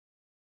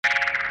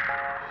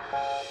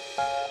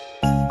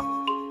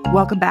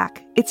Welcome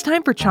back. It's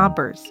time for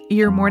Chompers,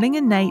 your morning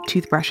and night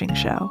toothbrushing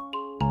show.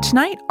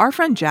 Tonight, our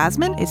friend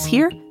Jasmine is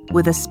here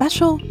with a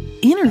special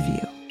interview.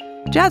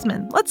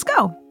 Jasmine, let's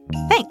go.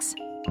 Thanks.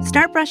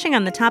 Start brushing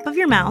on the top of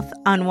your mouth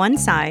on one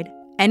side,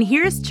 and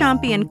here's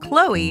Chompy and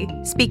Chloe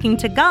speaking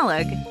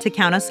Tagalog to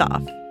count us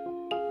off.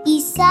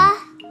 Isa,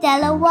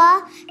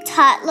 dalawa,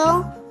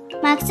 tatlo,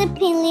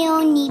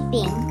 magsapilyo,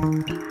 niping.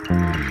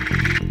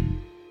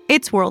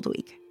 It's World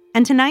Week,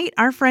 and tonight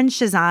our friend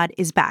Shahzad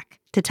is back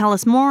to tell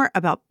us more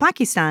about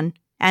Pakistan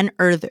and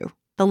Urdu,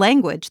 the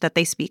language that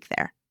they speak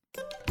there.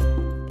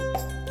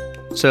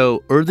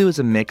 So Urdu is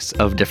a mix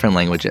of different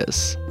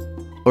languages.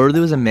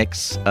 Urdu is a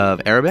mix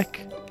of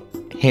Arabic,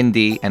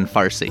 Hindi, and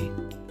Farsi.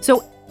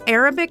 So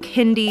Arabic,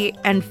 Hindi,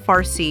 and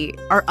Farsi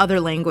are other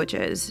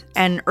languages,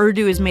 and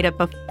Urdu is made up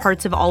of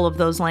parts of all of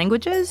those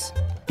languages?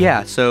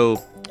 Yeah,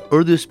 so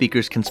Urdu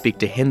speakers can speak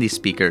to Hindi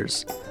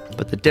speakers,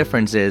 but the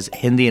difference is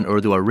Hindi and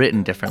Urdu are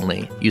written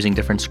differently, using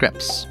different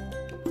scripts.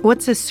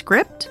 What's a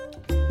script?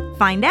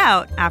 Find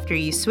out after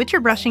you switch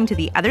your brushing to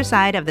the other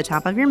side of the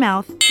top of your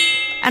mouth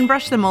and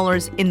brush the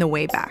molars in the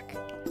way back.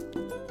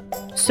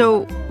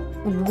 So,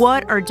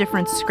 what are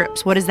different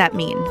scripts? What does that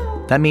mean?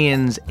 That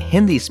means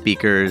Hindi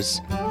speakers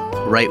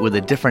write with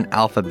a different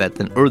alphabet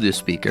than Urdu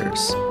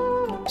speakers.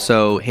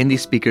 So Hindi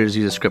speakers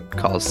use a script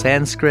called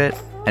Sanskrit,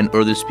 and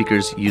Urdu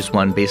speakers use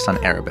one based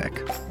on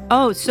Arabic.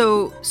 Oh,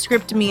 so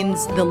script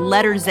means the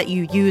letters that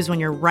you use when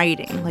you're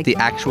writing. The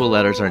actual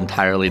letters are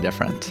entirely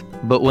different.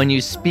 But when you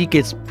speak,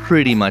 it's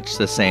pretty much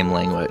the same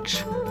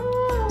language.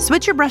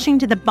 Switch your brushing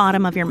to the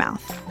bottom of your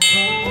mouth.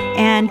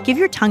 And give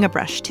your tongue a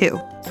brush, too.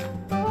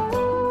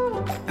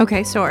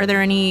 Okay, so are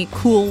there any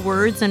cool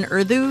words in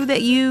Urdu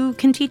that you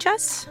can teach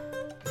us?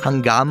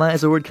 Hangama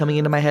is a word coming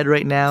into my head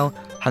right now.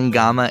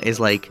 Hangama is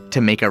like to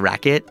make a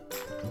racket.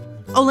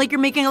 Oh, like you're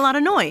making a lot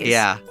of noise?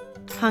 Yeah.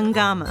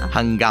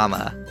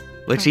 Hangama.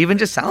 Which even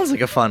just sounds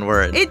like a fun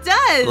word. It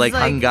does. Like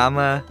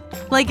hangama.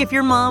 Like if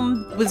your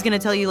mom was going to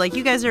tell you, like,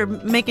 you guys are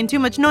making too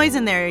much noise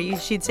in there,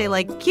 she'd say,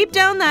 like, keep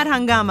down that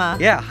hangama.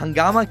 Yeah,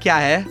 hangama kya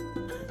hai?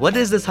 What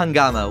is this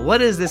hangama?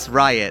 What is this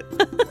riot?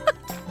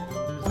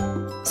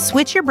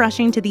 Switch your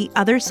brushing to the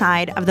other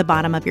side of the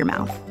bottom of your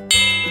mouth.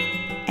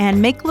 And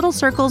make little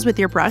circles with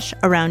your brush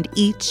around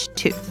each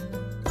tooth.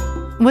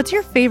 What's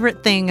your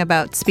favorite thing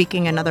about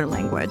speaking another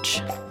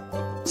language?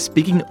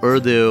 Speaking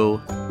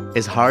Urdu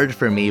is hard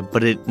for me,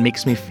 but it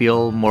makes me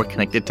feel more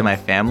connected to my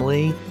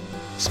family.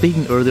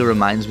 Speaking Urdu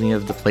reminds me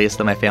of the place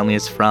that my family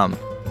is from,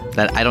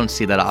 that I don't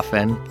see that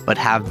often, but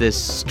have this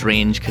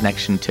strange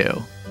connection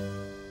to.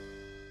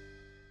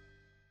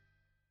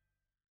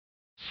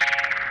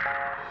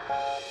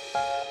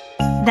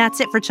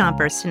 That's it for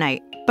Chompers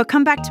tonight, but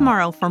come back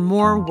tomorrow for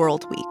more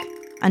World Week.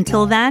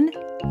 Until then,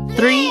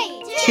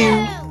 3,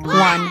 2,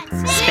 1,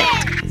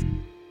 spit.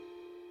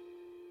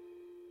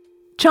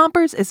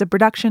 Chompers is a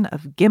production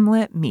of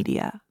Gimlet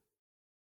Media.